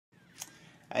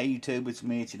Hey YouTube, it's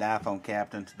Mitch at iPhone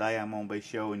Captain. Today I'm going to be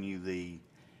showing you the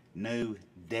new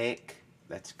deck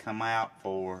that's come out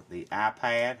for the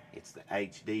iPad. It's the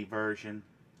HD version.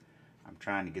 I'm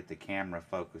trying to get the camera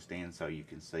focused in so you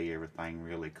can see everything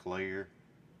really clear.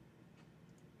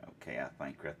 Okay, I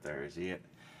think right there is it.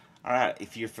 Alright,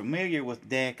 if you're familiar with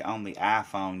deck on the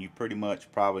iPhone, you pretty much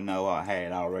probably know how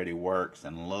it already works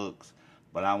and looks.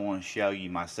 But I want to show you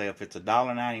myself. It's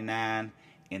 $1.99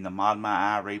 in the Mod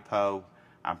My Eye repo.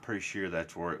 I'm pretty sure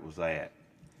that's where it was at.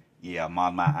 Yeah,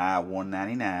 Mod My Eye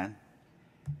 $1.99.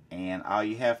 And all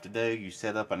you have to do, you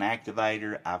set up an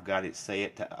activator. I've got it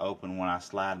set to open when I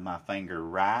slide my finger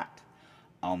right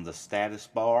on the status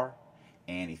bar.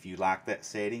 And if you like that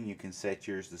setting, you can set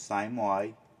yours the same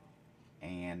way.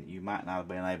 And you might not have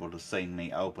been able to see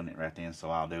me open it right then, so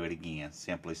I'll do it again.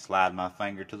 Simply slide my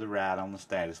finger to the right on the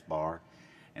status bar.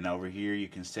 And over here you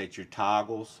can set your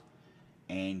toggles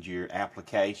and your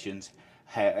applications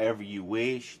however you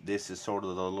wish. This is sort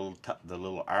of the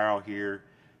little arrow here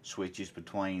switches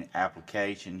between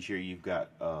applications. Here you've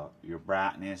got your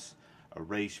brightness, a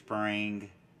respring,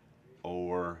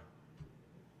 or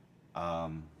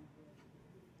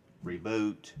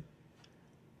reboot.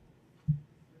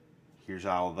 Here's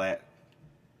all of that,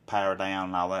 power down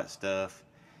and all that stuff.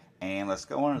 And let's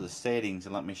go under the settings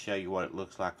and let me show you what it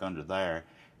looks like under there.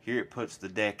 Here it puts the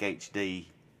deck HD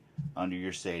under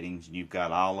your settings. You've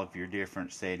got all of your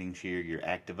different settings here, your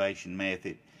activation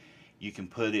method. You can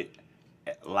put it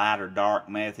light or dark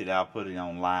method. I'll put it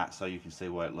on light so you can see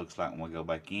what it looks like when we go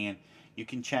back in. You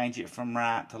can change it from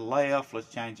right to left.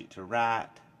 Let's change it to right.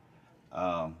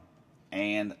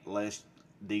 And let's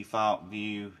default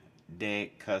view,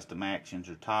 deck, custom actions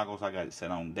or toggles. I got it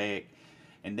set on deck.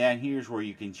 And down here's where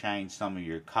you can change some of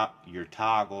your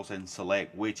toggles and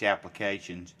select which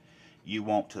applications you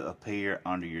want to appear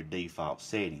under your default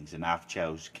settings. And I've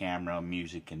chose camera,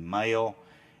 music, and mail.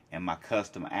 And my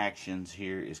custom actions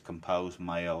here is compose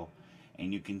mail.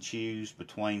 And you can choose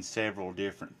between several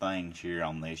different things here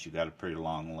on this. You got a pretty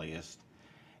long list.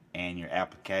 And your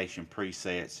application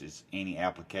presets is any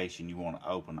application you want to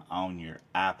open on your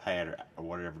iPad or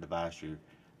whatever device you're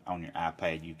on your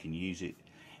iPad, you can use it.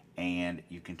 And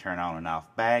you can turn on and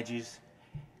off badges.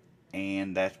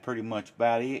 And that's pretty much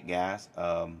about it, guys.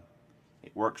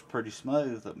 It works pretty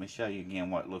smooth. Let me show you again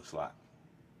what it looks like.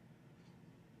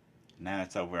 Now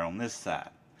it's over on this side.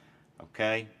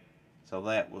 Okay, so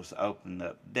that was opened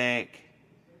up deck.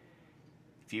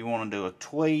 If you want to do a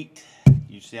tweet,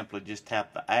 you simply just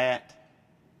tap the @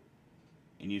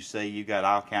 and you see you got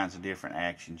all kinds of different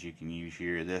actions you can use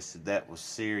here. That was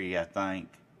Cydia, I think.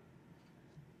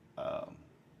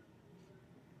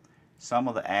 Some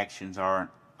of the actions aren't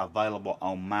available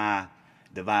on my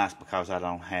device because I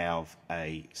don't have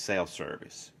a cell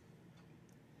service.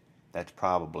 That's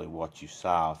probably what you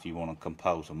saw. If you want to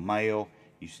compose a mail,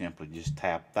 you simply just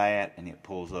tap that and it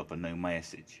pulls up a new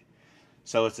message.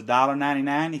 So it's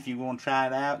 $1.99. If you want to try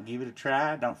it out, give it a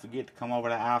try. Don't forget to come over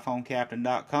to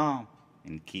iPhoneCaptain.com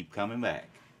and keep coming back.